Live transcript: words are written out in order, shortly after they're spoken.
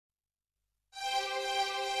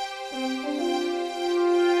Welcome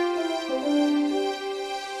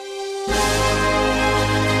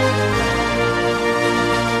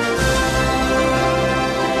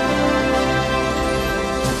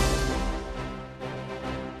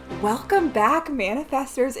back,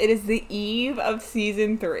 Manifestors. It is the eve of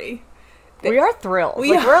season 3. We are thrilled.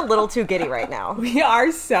 We're a little too giddy right now. We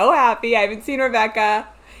are so happy. I haven't seen Rebecca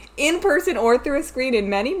in person or through a screen in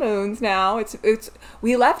many moons now.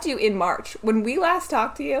 We left you in March. When we last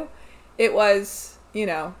talked to you, it was,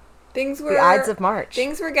 things were... The Ides of March.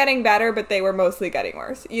 Things were getting better, but they were mostly getting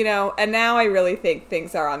worse, And now I really think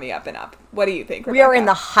things are on the up and up. What do you think, Rebecca? We are in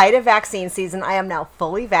the height of vaccine season. I am now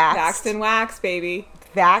fully vaxxed. Vaxxed and waxed, baby.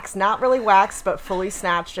 Vaxxed, not really waxed, but fully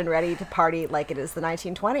snatched and ready to party like it is the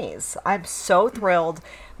 1920s. I'm so thrilled.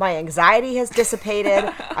 My anxiety has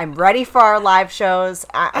dissipated. I'm ready for our live shows.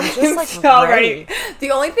 I'm just so ready.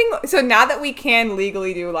 The only thing, so now that we can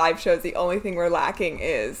legally do live shows, the only thing we're lacking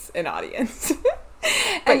is an audience.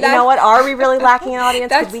 But you know what? Are we really lacking an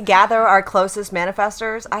audience? Could we gather our closest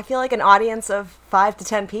manifestors? I feel like an audience of 5 to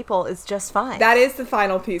 10 people is just fine. That is the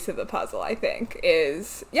final piece of the puzzle, I think, and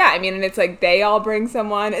it's like they all bring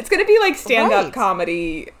someone. It's going to be like stand-up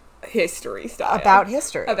comedy history style. About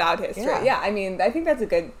history. Yeah. I think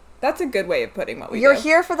that's a good way of putting what we do. You're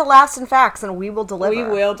here for the laughs and facts, and we will deliver. We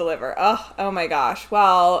will deliver. Oh my gosh.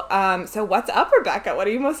 Well, so what's up, Rebecca? What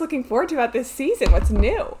are you most looking forward to about this season? What's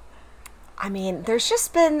new? I mean, there's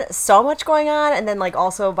just been so much going on, and then,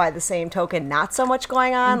 also by the same token, not so much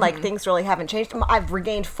going on. Mm-hmm. Things really haven't changed. I've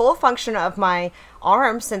regained full function of my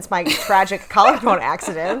arm since my tragic collarbone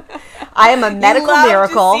accident. I am a medical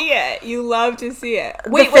miracle. You love to see it.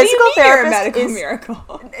 Wait, what do you mean you're a medical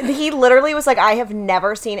miracle? He literally was like, I have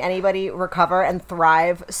never seen anybody recover and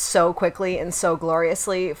thrive so quickly and so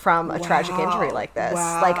gloriously from a tragic injury like this.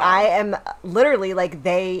 Wow. I am literally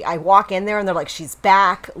I walk in there and they're like, she's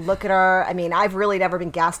back. Look at her. I mean, I've really never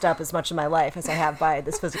been gassed up as much in my life as I have by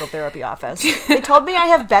this physical therapy office. They told me I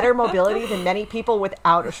have better mobility than many people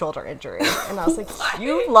without a shoulder injury. And I was like,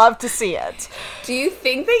 you love to see it. Do you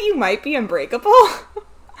think that you might be unbreakable?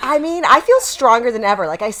 I mean, I feel stronger than ever.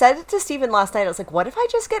 I said it to Steven last night. I was like, what if I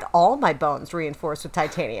just get all my bones reinforced with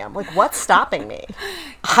titanium? What's stopping me?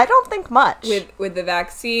 I don't think much. With the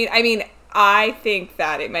vaccine, I mean, I think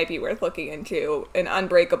that it might be worth looking into an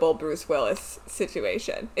unbreakable Bruce Willis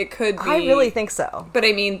situation. It could be. I really think so. But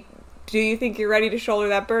I mean, do you think you're ready to shoulder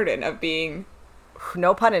that burden of being...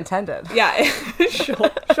 No pun intended. Yeah,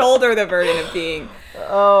 shoulder the burden of being...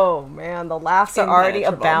 Oh, man, the laughs are already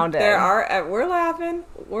abounding. We're laughing.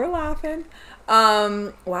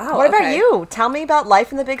 Wow. What about you? Tell me about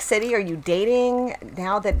life in the big city. Are you dating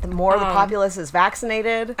now that more of the populace is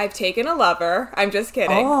vaccinated? I've taken a lover. I'm just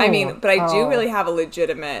kidding. But I do really have a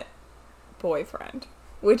legitimate boyfriend.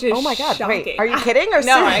 Which is shocking. Wait, are you kidding or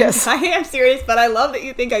serious? No, I am serious, but I love that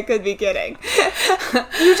you think I could be kidding.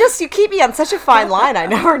 You keep me on such a fine line. I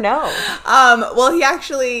never know. Well,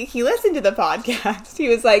 he listened to the podcast. He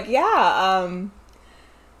was like, well,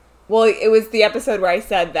 it was the episode where I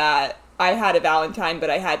said that I had a Valentine,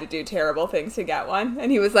 but I had to do terrible things to get one.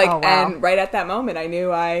 And he was like, and right at that moment, I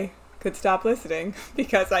knew I could stop listening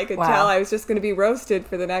because I could tell I was just going to be roasted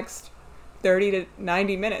for the next 30 to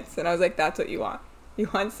 90 minutes. And I was like, that's what you want. You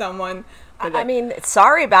want someone... I mean,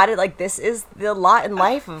 sorry about it. This is the lot in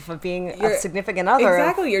life of being a significant other.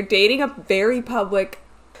 Exactly. You're dating a very public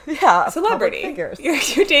celebrity. Figures.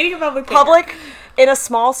 You're dating a public figure. Public in a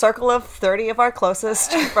small circle of 30 of our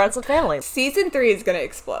closest friends and family. Season 3 is going to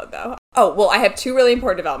explode, though. Oh, well, I have 2 really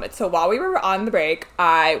important developments. So while we were on the break,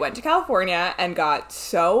 I went to California and got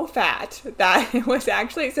so fat that it was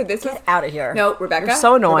actually... So this Get out of here. No, Rebecca. You're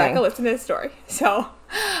so annoying. Rebecca, listen to this story. So...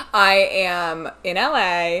 I am in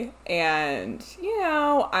LA and,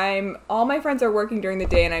 all my friends are working during the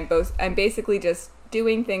day and I'm basically just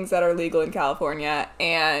doing things that are legal in California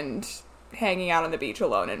and hanging out on the beach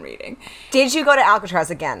alone and reading. Did you go to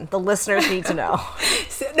Alcatraz again? The listeners need to know.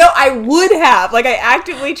 No, I would have. I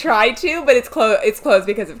actively tried to, but it's closed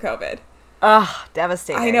because of COVID. Ugh,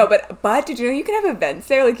 devastating. I know, but did you know you can have events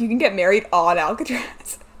there? You can get married on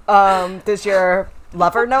Alcatraz. Does your...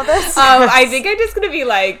 lover know this? I think I'm just gonna be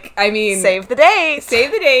save the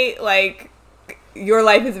date. Your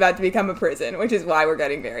life is about to become a prison, which is why we're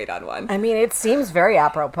getting married on one. I mean, it seems very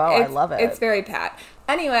apropos. I love it. It's very pat.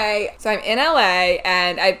 Anyway, so I'm in LA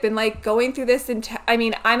and I've been going through this.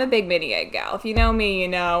 I'm a big mini egg gal. If you know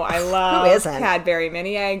me, I love Cadbury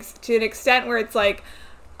mini eggs to an extent where it's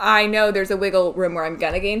I know there's a wiggle room where I'm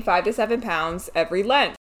gonna gain 5 to 7 pounds every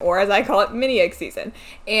Lent. or as I call it, mini egg season.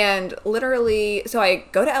 And literally, so I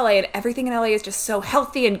go to LA and everything in LA is just so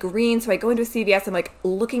healthy and green. So I go into a CVS, I'm like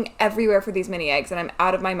looking everywhere for these mini eggs and I'm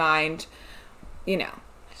out of my mind, you know.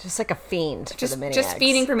 Just like a fiend for the mini eggs. Just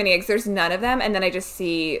feeding for mini eggs. There's none of them. And then I just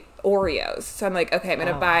see Oreos. So I'm like, okay, I'm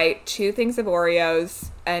going to buy 2 things of Oreos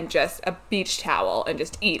and just a beach towel and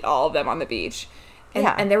just eat all of them on the beach.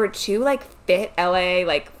 And there were 2 like fit LA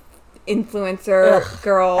like influencer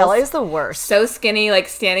girls. LA is the worst. So skinny, like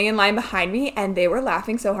standing in line behind me, and they were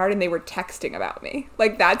laughing so hard, and they were texting about me.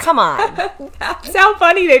 Like that's come on. That's how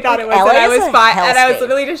funny they thought it was. And I was fine, and I was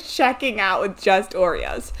literally just checking out with just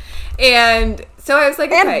Oreos. And so I was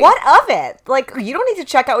like, okay. And what of it? Like, you don't need to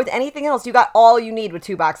check out with anything else. You got all you need with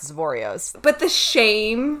 2 boxes of Oreos. But the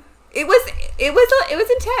shame. It was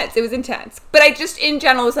intense. It was intense. But I just, in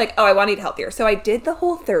general, was like, oh, I want to eat healthier. So I did the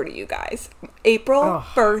Whole30, you guys. April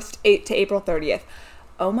 1st to April 30th.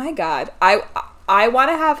 Oh, my God. I want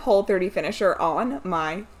to have Whole30 finisher on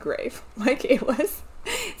my grave. Like, it was...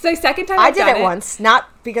 It's my second time I did it once, not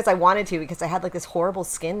because I wanted to, because I had like this horrible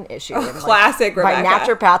skin issue. And, classic Rebecca. My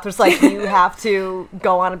naturopath was like, you have to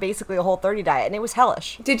go on basically a Whole30 diet, and it was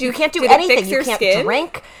hellish. You can't do anything. You can't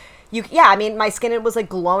drink. I mean, my skin was like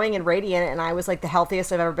glowing and radiant, and I was like the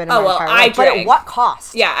healthiest I've ever been in my entire life. But at what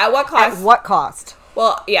cost? Yeah, at what cost? At what cost?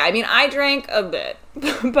 Well, yeah, I mean, I drank a bit,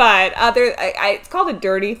 but it's called a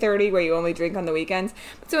dirty 30, where you only drink on the weekends.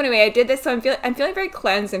 So anyway, I did this, so I'm feeling very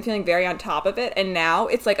cleansed. I'm feeling very on top of it, and now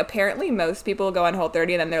it's like apparently most people go on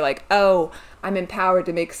Whole30, and then they're like, oh, I'm empowered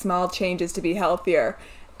to make small changes to be healthier.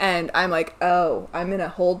 And I'm like, oh, I'm going to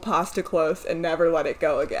hold pasta close and never let it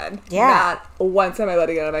go again. Yeah. Not once am I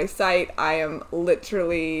letting it out of my sight. I am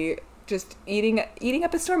literally just eating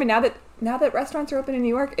up a storm. And now that restaurants are open in New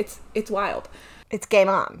York, it's wild. It's game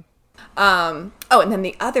on. And then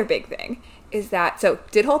the other big thing is that, so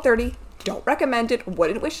did Whole30, don't recommend it,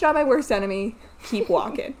 wouldn't wish it on my worst enemy, keep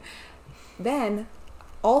walking. Then...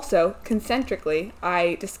 Also, concentrically,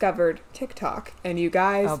 I discovered TikTok, and you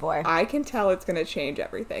guys, oh boy. I can tell it's going to change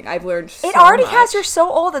everything. I've learned so much. It already has. You're so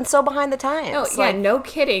old and so behind the times. No, yeah, no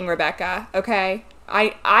kidding, Rebecca. Okay,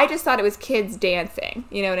 I just thought it was kids dancing.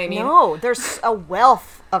 You know what I mean? No, there's a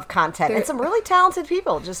wealth of content and some really talented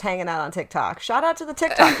people just hanging out on TikTok. Shout out to the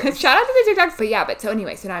TikTokers. Shout out to the TikToks. But so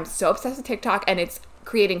anyway, so now I'm so obsessed with TikTok, and it's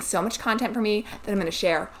creating so much content for me that I'm going to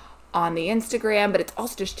share on the Instagram, but it's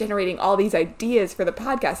also just generating all these ideas for the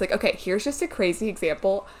podcast. Like, okay, here's just a crazy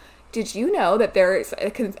example. Did you know that there is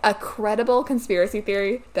a credible conspiracy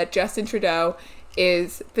theory that Justin Trudeau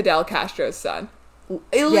is Fidel Castro's son?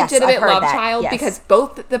 Illegitimate love child, because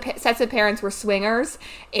both the sets of parents were swingers,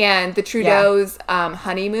 and the Trudeau's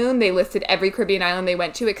honeymoon, they listed every Caribbean island they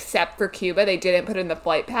went to except for Cuba. They didn't put it in the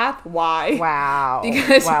flight path. Why? Wow.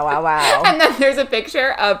 Because wow. And then there's a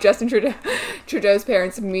picture of Justin Trudeau's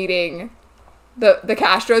parents meeting the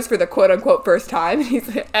Castros for the quote-unquote first time,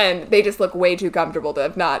 and they just look way too comfortable to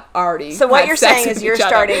have not already So what you're saying is you're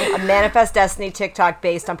starting a Manifest Destiny TikTok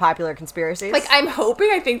based on popular conspiracies? Like,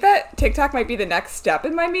 I think that TikTok might be the next step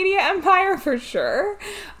in my media empire for sure,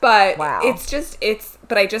 but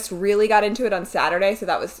but I just really got into it on Saturday, so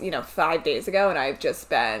that was 5 days ago, and I've just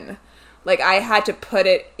been like, I had to put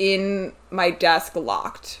it in my desk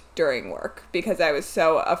locked during work because I was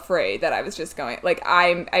so afraid that I was just going, like,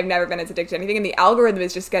 I've never been as addicted to anything, and the algorithm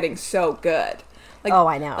is just getting so good. Like, oh,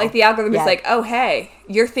 I know. Like, the algorithm is like, oh, hey,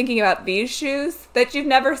 you're thinking about these shoes that you've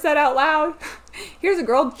never said out loud? Here's a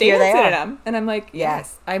girl dancing in them. And I'm like,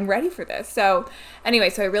 yes, I'm ready for this. So,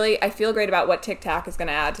 anyway, I feel great about what TikTok is going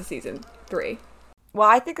to add to season 3. Well,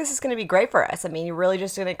 I think this is going to be great for us. I mean, you're really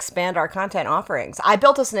just going to expand our content offerings. I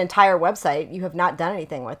built us an entire website. You have not done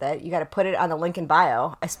anything with it. You got to put it on the link in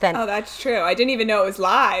bio. Oh, that's true. I didn't even know it was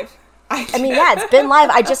live. I mean, yeah, it's been live.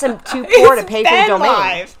 I just am too poor to pay for the domain.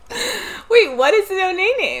 Live. Wait, what is the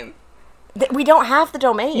domain name? We don't have the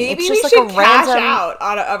domain. Maybe it's just we like should a cash random...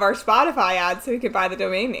 out of our Spotify ads so we could buy the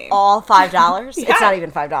domain name. All $5? Yeah. It's not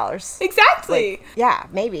even $5. Exactly. Like, yeah,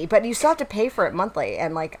 maybe. But you still have to pay for it monthly.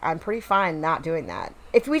 And, like, I'm pretty fine not doing that.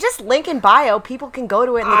 If we just link in bio, people can go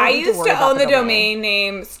to it and they don't need to worry about the domain. I used to own the domain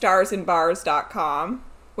name starsandbars.com,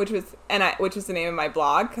 which was the name of my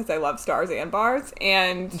blog because I love stars and bars.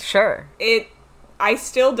 And sure. I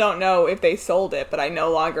still don't know if they sold it, but I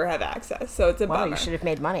no longer have access, so it's a bummer. Well, you should have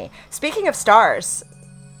made money. Speaking of stars,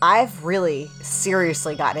 I've really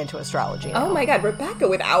seriously gotten into astrology now. Oh my God, Rebecca,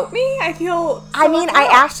 without me? I feel I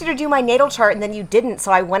asked you to do my natal chart and then you didn't,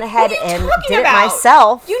 so I went ahead and did it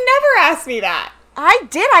myself. You never asked me that. I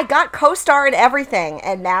did. I got CoStar and everything,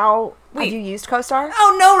 and now... Wait. Have you used CoStar?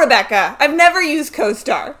 Oh, no, Rebecca. I've never used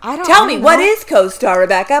CoStar. Tell me, what is CoStar,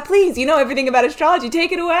 Rebecca? Please, you know everything about astrology.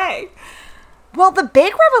 Take it away. Well, the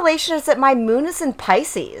big revelation is that my moon is in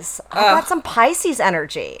Pisces. I got some Pisces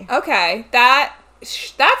energy. Okay, that's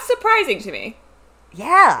surprising to me.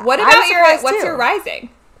 Yeah. What about what's your rising?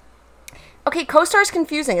 Okay, co-star is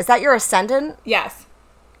confusing. Is that your ascendant? Yes.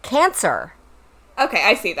 Cancer. Okay,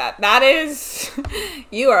 I see that. That is,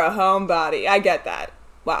 you are a homebody. I get that.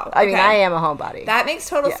 Wow. I mean, I am a homebody. That makes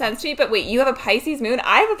total sense to me. But wait, you have a Pisces moon?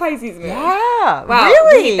 I have a Pisces moon. Yeah. Wow.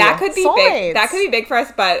 Really? That could be Soulmates. big. That could be big for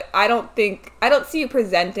us. But I don't see you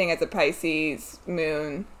presenting as a Pisces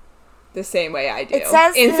moon the same way I do. It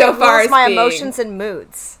says insofar as my emotions and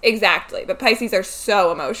moods. Exactly. But Pisces are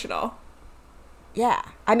so emotional. Yeah.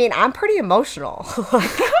 I mean, I'm pretty emotional.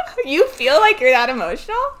 You feel like you're that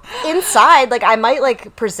emotional? Inside, like, I might,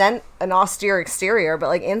 like, present an austere exterior, but,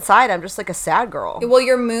 like, inside, I'm just, like, a sad girl. Well,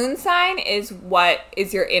 your moon sign is what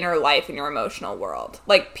is your inner life in your emotional world.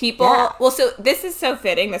 Like, people... Yeah. Well, so this is so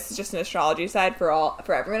fitting. This is just an astrology side for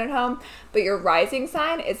everyone at home. But your rising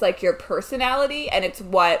sign is, like, your personality, and it's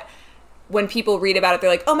what... When people read about it, they're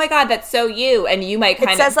like, "Oh my God, that's so you," and you might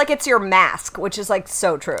kind of. It says like it's your mask, which is like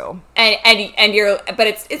so true. And you're, but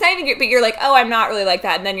it's not even. But you're like, "Oh, I'm not really like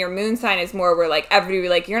that." And then your moon sign is more where like everybody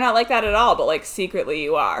like, "You're not like that at all," but like secretly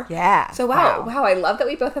you are. Yeah. So wow, I love that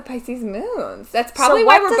we both have Pisces moons. That's probably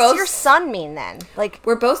why we're both. What does your sun mean then? Like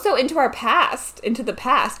we're both so into the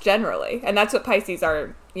past generally, and that's what Pisces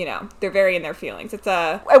are. You know, they're very in their feelings.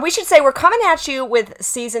 We should say we're coming at you with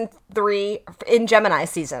season 3 in Gemini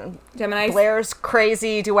season. Blair's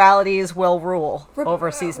crazy dualities will rule over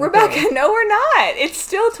season 3. No, we're not. It's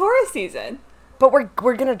still Taurus season. But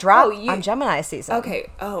we're gonna drop on Gemini season. Okay.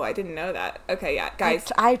 Oh, I didn't know that. Okay, yeah, guys.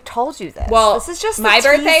 I told you this. Well, this is just my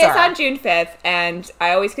birthday is on June 5th, and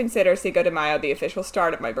I always consider Cinco de Mayo the official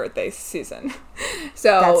start of my birthday season.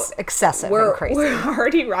 So that's excessive and crazy. We're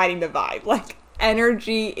already riding the vibe. Like,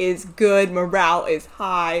 energy is good, morale is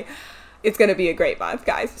high. It's going to be a great month,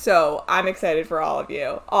 guys. So I'm excited for all of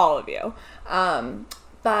you. But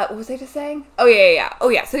what was I just saying? Oh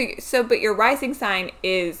yeah. So but your rising sign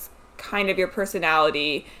is kind of your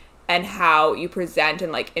personality and how you present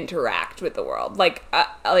and like interact with the world. Like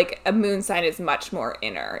a moon sign is much more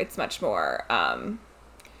inner. It's much more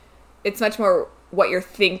what you're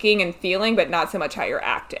thinking and feeling, but not so much how you're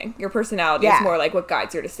acting. Your personality is more like what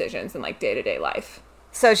guides your decisions in like day-to-day life.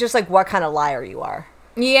 So it's just like what kind of liar you are.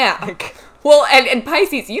 Yeah. Well, and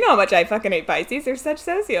Pisces, you know how much I fucking hate Pisces. They're such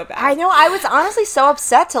sociopaths. I know. I was honestly so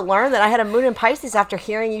upset to learn that I had a moon in Pisces after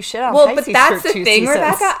hearing you shit on Pisces. Well, but that's the thing,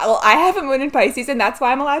 Rebecca. Well, I have a moon in Pisces, and that's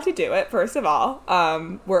why I'm allowed to do it, first of all.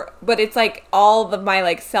 But it's like all of my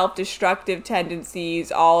like self-destructive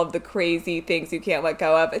tendencies, all of the crazy things you can't let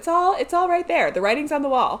go of. It's all right there. The writing's on the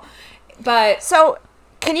wall. But so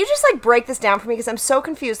can you just like break this down for me? Because I'm so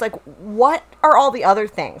confused. Like, what are all the other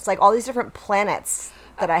things? Like all these different planets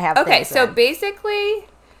that I have. Okay, so basically,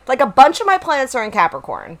 like a bunch of my planets are in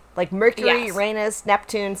Capricorn, like Mercury, Uranus,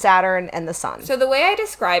 Neptune, Saturn, and the Sun. So the way I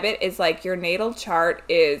describe it is like your natal chart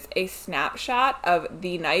is a snapshot of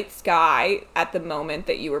the night sky at the moment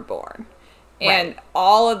that you were born. And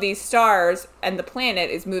all of these stars and the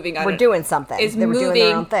planet is moving on. Doing something. They were doing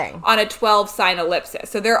their own thing. On a 12-sign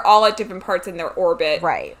ellipsis. So they're all at different parts in their orbit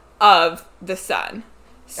of the sun.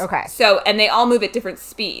 Okay. So, and they all move at different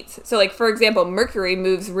speeds. So, like, for example, Mercury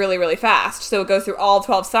moves really, really fast. So it goes through all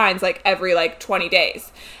 12 signs, like, every, like, 20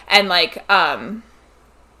 days. And, like, and,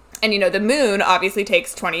 you know, the moon obviously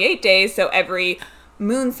takes 28 days. So every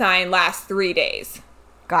moon sign lasts 3 days.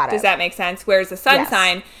 Got it. Does that make sense? Whereas the sun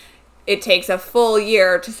sign, it takes a full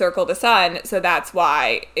year to circle the sun. So that's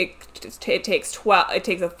why it takes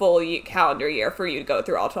a full calendar year for you to go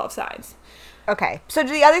through all 12 signs. Okay. So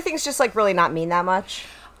do the other things just, like, really not mean that much?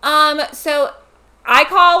 So I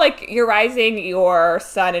call, like, your rising, your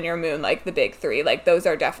sun, and your moon, like, the big 3. Like, those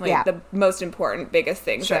are definitely the most important, biggest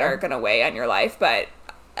things that are going to weigh on your life. But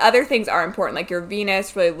other things are important. Like, your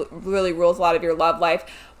Venus really rules a lot of your love life.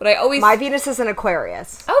 But my Venus is in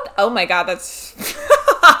Aquarius. Oh my God, that's...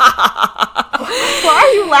 Why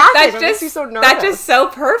are you laughing? That makes you so nervous. That's just so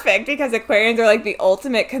perfect because Aquarians are like the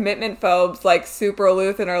ultimate commitment phobes, like super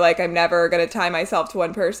aloof and are like, I'm never going to tie myself to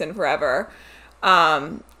one person forever.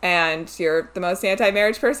 And you're the most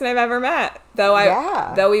anti-marriage person I've ever met.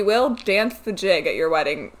 Though we will dance the jig at your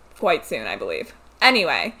wedding quite soon, I believe.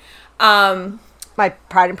 Anyway, my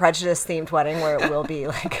Pride and Prejudice themed wedding where it will be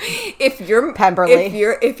like if Pemberley.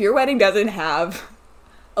 If your wedding doesn't have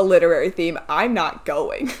a literary theme, I'm not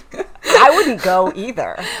going. I wouldn't go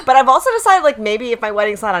either. But I've also decided, like, maybe if my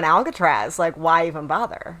wedding's not on Alcatraz, like, why even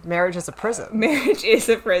bother? Marriage is a prison. Marriage is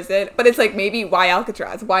a prison. But it's like, maybe why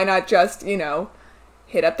Alcatraz? Why not just, you know,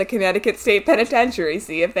 hit up the Connecticut State Penitentiary,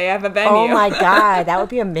 see if they have a venue. Oh my God, that would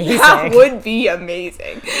be amazing. That would be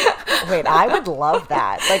amazing. Wait, I would love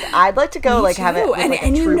that. Like, I'd like to go, like, have it with, like,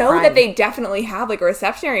 and you know crime. that they definitely have, like, a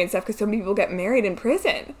reception area and stuff because so many people get married in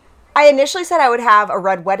prison. I initially said I would have a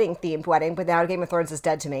red wedding themed wedding, but now Game of Thrones is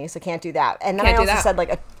dead to me, so can't do that. And then I also said,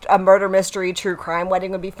 like, a murder mystery true crime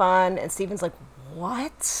wedding would be fun. And Steven's like,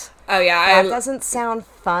 what? Oh, yeah. That doesn't sound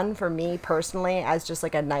fun for me personally as just,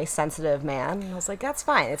 like, a nice, sensitive man. And I was like, that's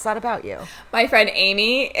fine. It's not about you. My friend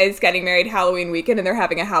Amy is getting married Halloween weekend, and they're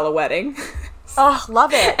having a Halloween wedding. Oh,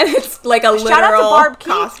 love it. And it's like a literal shout out to Barb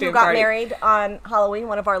Keith, who got party. Married on Halloween,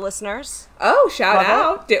 one of our listeners. Oh, shout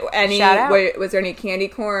out. Shout out. Was there any candy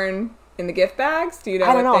corn in the gift bags? Do you know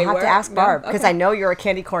I don't know. what they I'll have were? to ask Barb, because I know you're a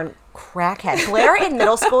candy corn crackhead. Blair in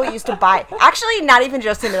middle school used to buy, actually not even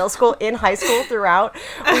just in middle school, in high school throughout.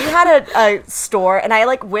 We had a store, and I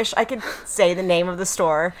like wish I could say the name of the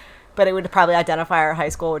store, but it would probably identify our high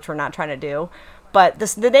school, which we're not trying to do. But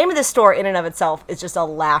the name of the store in and of itself is just a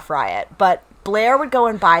laugh riot. But Blair would go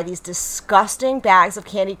and buy these disgusting bags of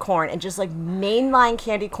candy corn and just like mainline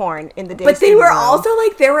candy corn in the day. But they were also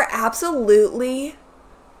like, there were absolutely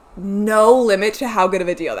no limit to how good of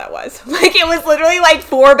a deal that was. Like, it was literally like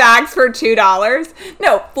 4 bags for $2.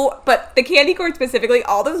 No, but the candy corn specifically,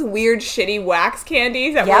 all those weird shitty wax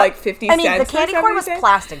candies that were like 50 cents. I mean, the candy corn was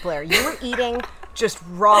plastic, Blair. You were eating just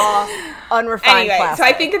raw, unrefined plastic. So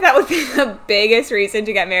I think that would be the biggest reason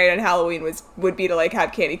to get married on Halloween would be to like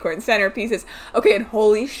have candy corn centerpieces. Okay, and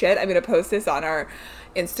holy shit, I'm gonna post this on our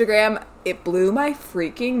Instagram. It blew my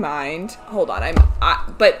freaking mind. Hold on,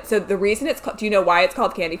 but so the reason it's called, do you know why it's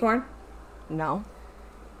called candy corn? No.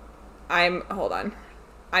 Hold on.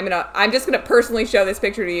 I'm just gonna personally show this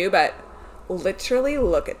picture to you, but literally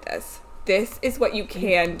look at this. This is what you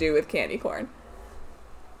can do with candy corn.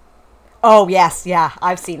 Oh yes, yeah,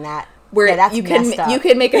 I've seen that. Where that's you can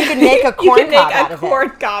make a corn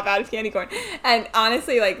cob out of candy corn, and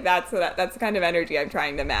honestly, like that's the kind of energy I'm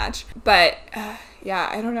trying to match. But yeah,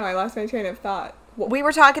 I don't know. I lost my train of thought. We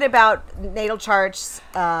were talking about natal charts,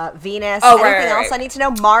 Venus. Oh, anything else I need to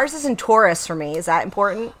know? Mars is in Taurus for me. Is that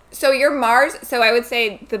important? So your Mars. So I would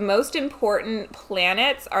say the most important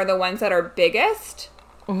planets are the ones that are biggest.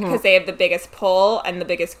 Because they have the biggest pull and the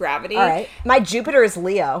biggest gravity. All right. My Jupiter is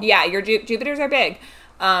Leo. Yeah, your Jupiters are big.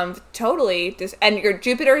 Totally. And your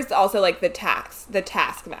Jupiter is also like the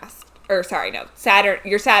taskmaster. Or sorry, no. Saturn.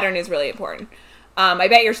 Your Saturn is really important. I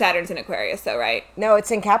bet your Saturn's in Aquarius, though, right? No,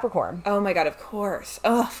 it's in Capricorn. Oh my God, of course.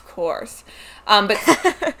 Oh, of course.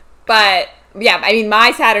 But yeah, I mean,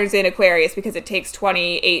 my Saturn's in Aquarius because it takes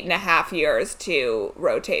 28 and a half years to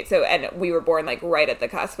rotate. So, and we were born like right at the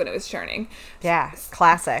cusp when it was churning. Yeah,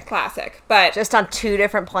 classic. But just on 2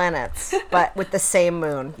 different planets, but with the same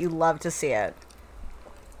moon. You love to see it.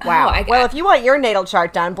 Wow. Oh, well, if you want your natal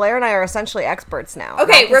chart done, Blair and I are essentially experts now.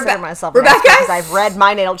 Okay, I consider myself an expert because I've read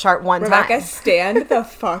my natal chart one time. Rebecca, stand the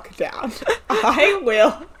fuck down. I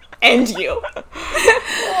will end you.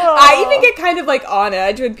 I even get kind of like on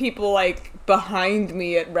edge when people like behind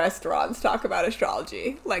me at restaurants talk about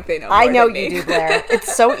astrology like they know more I know than you me. do, Blair.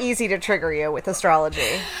 It's so easy to trigger you with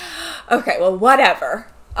astrology. Okay, well, whatever.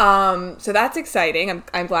 So that's exciting.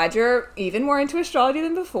 I'm glad you're even more into astrology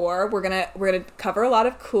than before. We're gonna cover a lot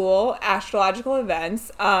of cool astrological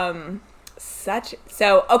events. Okay,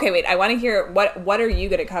 wait. I want to hear what are you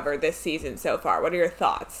gonna cover this season so far? What are your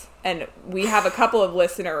thoughts? And we have a couple of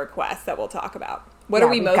listener requests that we'll talk about. What are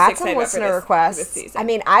we most excited about for this season? I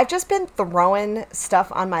mean, I've just been throwing stuff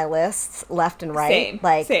on my lists left and right.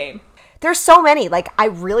 Same. There's so many. Like, I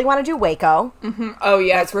really want to do Waco. Mm-hmm. Oh,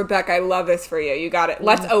 yes, Rebecca, I love this for you. You got it.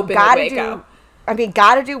 Let's open with Waco.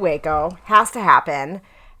 Gotta do Waco. Has to happen.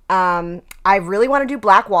 I really want to do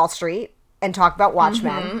Black Wall Street and talk about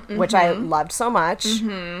Watchmen, which I loved so much.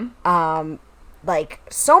 Like,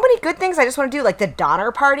 so many good things I just want to do. Like, the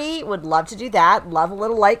Donner Party. Would love to do that. Love a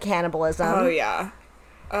little light cannibalism. Oh, yeah.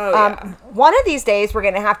 Yeah. One of these days we're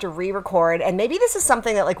going to have to re-record, and maybe this is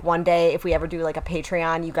something that like one day if we ever do like a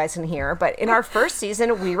Patreon you guys can hear, but in our first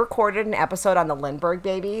season we recorded an episode on the Lindbergh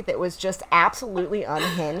baby that was just absolutely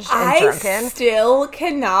unhinged and drunken. I still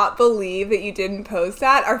cannot believe that you didn't post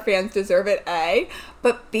that. Our fans deserve it, A.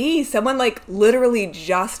 But B, someone like literally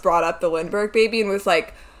just brought up the Lindbergh baby and was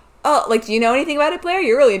like, oh, like, do you know anything about it, Blair?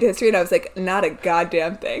 You're really into history. And I was like, not a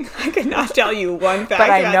goddamn thing. I could not tell you one fact. But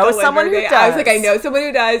I know someone who does. I was like, I know someone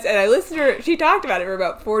who does. And I listened to her. She talked about it for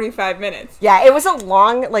about 45 minutes. Yeah, it was a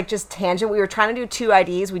long, like, just tangent. We were trying to do 2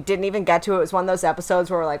 IDs. We didn't even get to it. It was one of those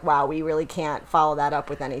episodes where we're like, wow, we really can't follow that up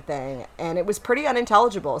with anything. And it was pretty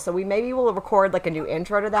unintelligible. So we maybe will record, like, a new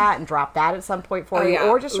intro to that and drop that at some point for you. Yeah.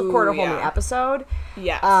 Or just record a whole new episode.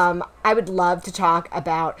 Yes. I would love to talk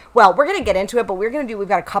about, well, we're going to get into it, but we've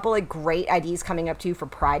got a couple of great IDs coming up to you for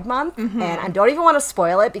Pride Month. And I don't even want to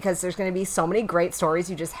spoil it because there's going to be so many great stories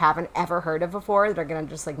you just haven't ever heard of before that are going to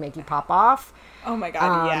just like make you pop off. Oh my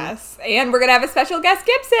God, yes. And we're going to have a special guest,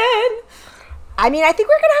 Gibson. I mean, I think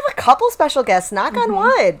we're going to have a couple special guests, knock on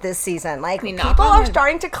wood, this season. Like, people are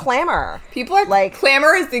starting to clamor. People are, like...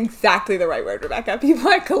 Clamor is exactly the right word, Rebecca. People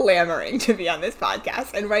are clamoring to be on this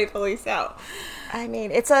podcast, and rightfully so. I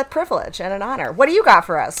mean, it's a privilege and an honor. What do you got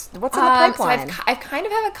for us? What's in the pipeline? So I kind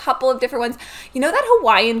of have a couple of different ones. You know that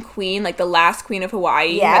Hawaiian queen, like the last queen of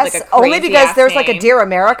Hawaii? Yes, like only because there's like a Dear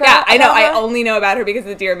America. Yeah, I know. I only know about her because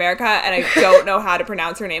of Dear America, and I don't know how to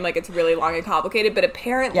pronounce her name. Like, it's really long and complicated, but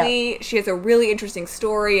apparently she has a really interesting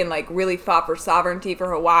story and like really fought for sovereignty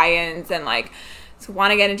for Hawaiians and like... So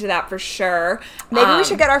want to get into that for sure. Maybe we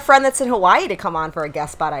should get our friend that's in Hawaii to come on for a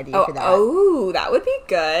guest spot ID for that. Oh, that would be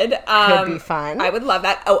good. Could be fun. I would love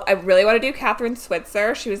that. Oh, I really want to do Catherine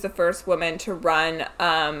Switzer. She was the first woman to run...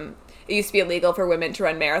 it used to be illegal for women to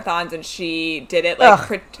run marathons, and she did it.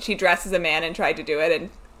 Like, she dressed as a man and tried to do it,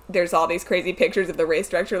 and there's all these crazy pictures of the race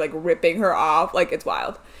director, like, ripping her off. Like, it's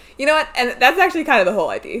wild. You know what? And that's actually kind of the whole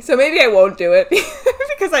idea. So maybe I won't do it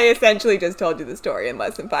because I essentially just told you the story in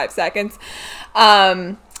less than 5 seconds.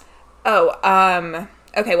 Okay,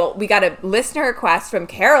 well, we got a listener request from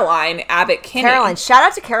Caroline Abbott-Kinney. Caroline. Shout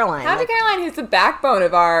out to Caroline. Shout out to Caroline, who's the backbone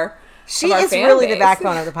of our She is really the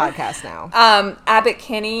backbone of the podcast now.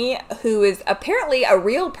 Abbott-Kinney, who is apparently a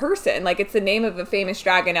real person. Like, it's the name of a famous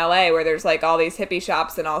drag in LA where there's, like, all these hippie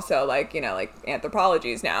shops and also, like, you know, like,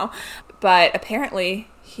 anthropologies now. But apparently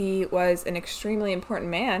he was an extremely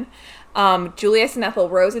important man. Julius and Ethel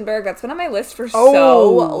Rosenberg, that's been on my list for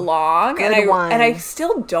so long. And I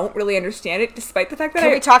still don't really understand it, despite the fact that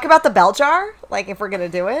Can we talk about the bell jar? Like, if we're going to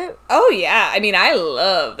do it? Oh, yeah. I mean, I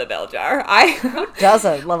love the bell jar. Who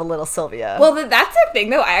doesn't love a little Sylvia? Well, that's the thing,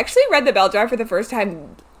 though. I actually read the bell jar for the first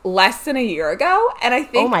time less than a year ago, and I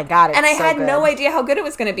think... Oh, my God, I had no idea how good it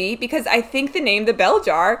was going to be, because I think the name The Bell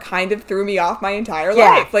Jar kind of threw me off my entire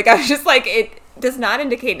life. Like, I was just like, it does not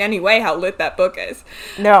indicate in any way how lit that book is.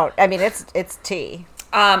 No, I mean, it's tea.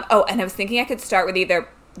 And I was thinking I could start with either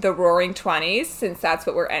the Roaring Twenties, since that's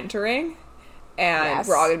what we're entering, and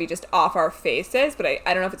we're all going to be just off our faces, but I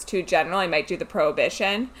don't know if it's too general. I might do the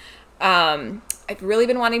Prohibition. I've really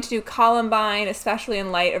been wanting to do Columbine, especially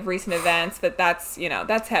in light of recent events, but that's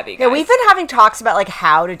heavy, guys. Yeah, we've been having talks about, like,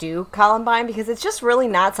 how to do Columbine, because it's just really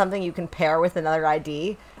not something you can pair with another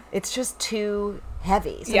ID. It's just too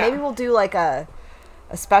heavy. So maybe we'll do, like, a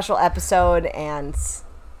special episode, and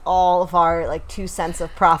all of our, like, 2 cents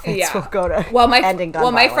of profits will go to ending gun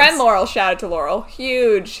violence. My friend Laurel, shout out to Laurel,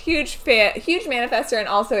 huge fan, huge manifester, and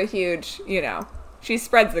also a huge, she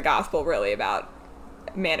spreads the gospel really about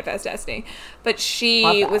Manifest Destiny. But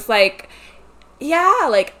she was like,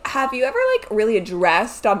 have you ever, like, really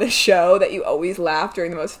addressed on the show that you always laugh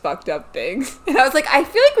during the most fucked up things? And I was like, I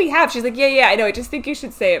feel like we have. She's like, yeah, I know. I just think you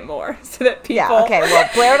should say it more so that people... Yeah, okay. Well,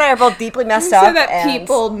 Blair and I are both deeply messed up. So that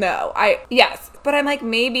people know. Yes. But I'm like,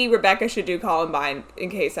 maybe Rebecca should do Columbine in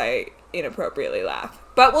case I inappropriately laugh.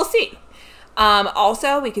 But we'll see.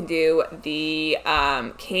 Also, we can do the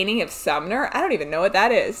caning of Sumner. I don't even know what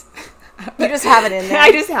that is. You just have it in there.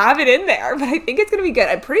 I just have it in there, but I think it's going to be good.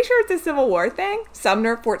 I'm pretty sure it's a Civil War thing.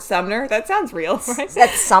 Sumner, Fort Sumner. That sounds real, right?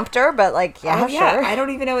 That's Sumter, but, like, sure. I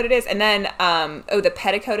don't even know what it is. And then, the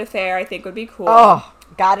Petticoat Affair, I think would be cool. Oh,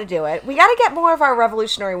 gotta do it. We gotta get more of our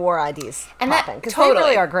Revolutionary War IDs popping, because they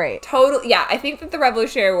really are great. Totally. Yeah, I think that the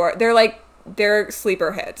Revolutionary War, they're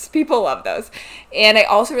sleeper hits. People love those. And I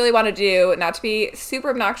also really want to do, not to be super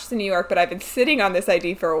obnoxious in New York, but I've been sitting on this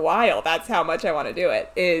ID for a while. That's how much I want to do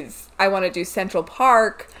it, is I want to do Central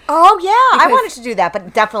Park. Oh, yeah. I wanted to do that,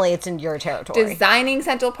 but definitely it's in your territory. Designing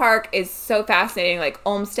Central Park is so fascinating, like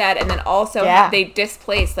Olmsted, and then also they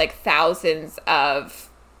displaced, like, thousands of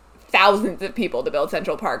people to build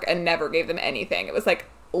Central Park and never gave them anything. It was, like,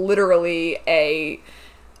 literally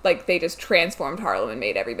they just transformed Harlem and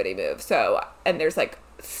made everybody move. So, and there's, like,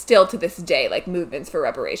 still to this day, like, movements for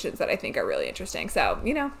reparations that I think are really interesting. So,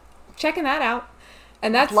 checking that out.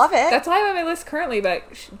 And love it. That's why I'm on my list currently, but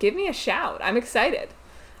give me a shout. I'm excited.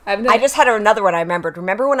 I just had another one I remembered.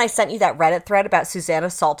 Remember when I sent you that Reddit thread about Susanna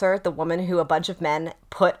Salter, the woman who a bunch of men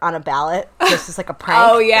put on a ballot just as like a prank?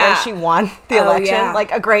 Oh, yeah. And she won the election. Yeah.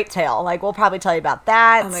 Like a great tale. Like we'll probably tell you about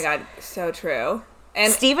that. Oh my God, so true.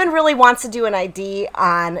 And Steven really wants to do an ID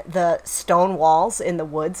on the stone walls in the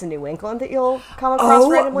woods in New England that you'll come across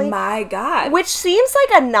randomly. Oh my God. Which seems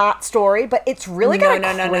like a not story, but it's really got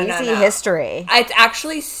a crazy history. It's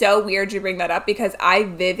actually so weird you bring that up because I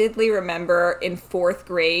vividly remember in 4th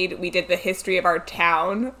grade, we did the history of our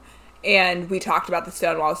town and we talked about the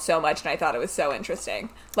stone walls so much and I thought it was so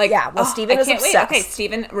interesting. Like, yeah, well, Steven is obsessed. Wait. Okay,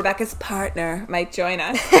 Steven, Rebecca's partner, might join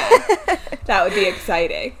us. That would be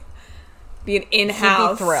exciting. Be an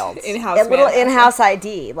in-house. He'd be thrilled. In-house a little in-house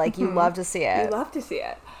ID. Like, you love to see it. You love to see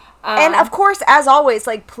it. And, of course, as always,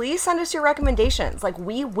 like, please send us your recommendations. Like,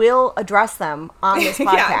 we will address them on this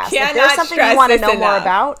podcast. If there's something you want to know more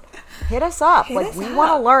about, hit us up. We want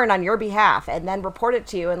to learn on your behalf and then report it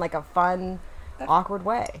to you in, like, a fun, awkward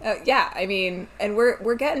way. Yeah, I mean, and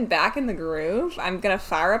we're getting back in the groove. I'm going to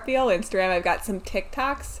fire up the old Instagram. I've got some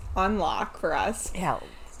TikToks on lock for us. Yeah.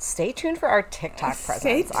 Stay tuned for our TikTok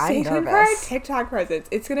presence. Stay tuned for our TikTok presence.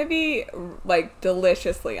 It's going to be, like,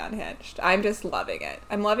 deliciously unhinged. I'm just loving it.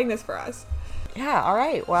 I'm loving this for us. Yeah, all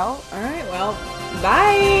right, well,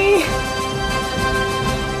 bye!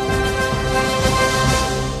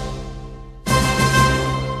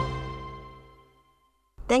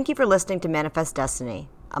 Thank you for listening to Manifest Destiny,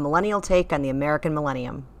 a millennial take on the American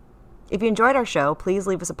millennium. If you enjoyed our show, please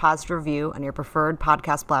leave us a positive review on your preferred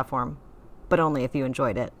podcast platform. But only if you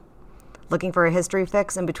enjoyed it. Looking for a history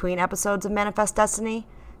fix in between episodes of Manifest Destiny?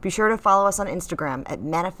 Be sure to follow us on Instagram at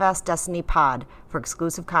Manifest Destiny Pod for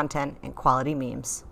exclusive content and quality memes.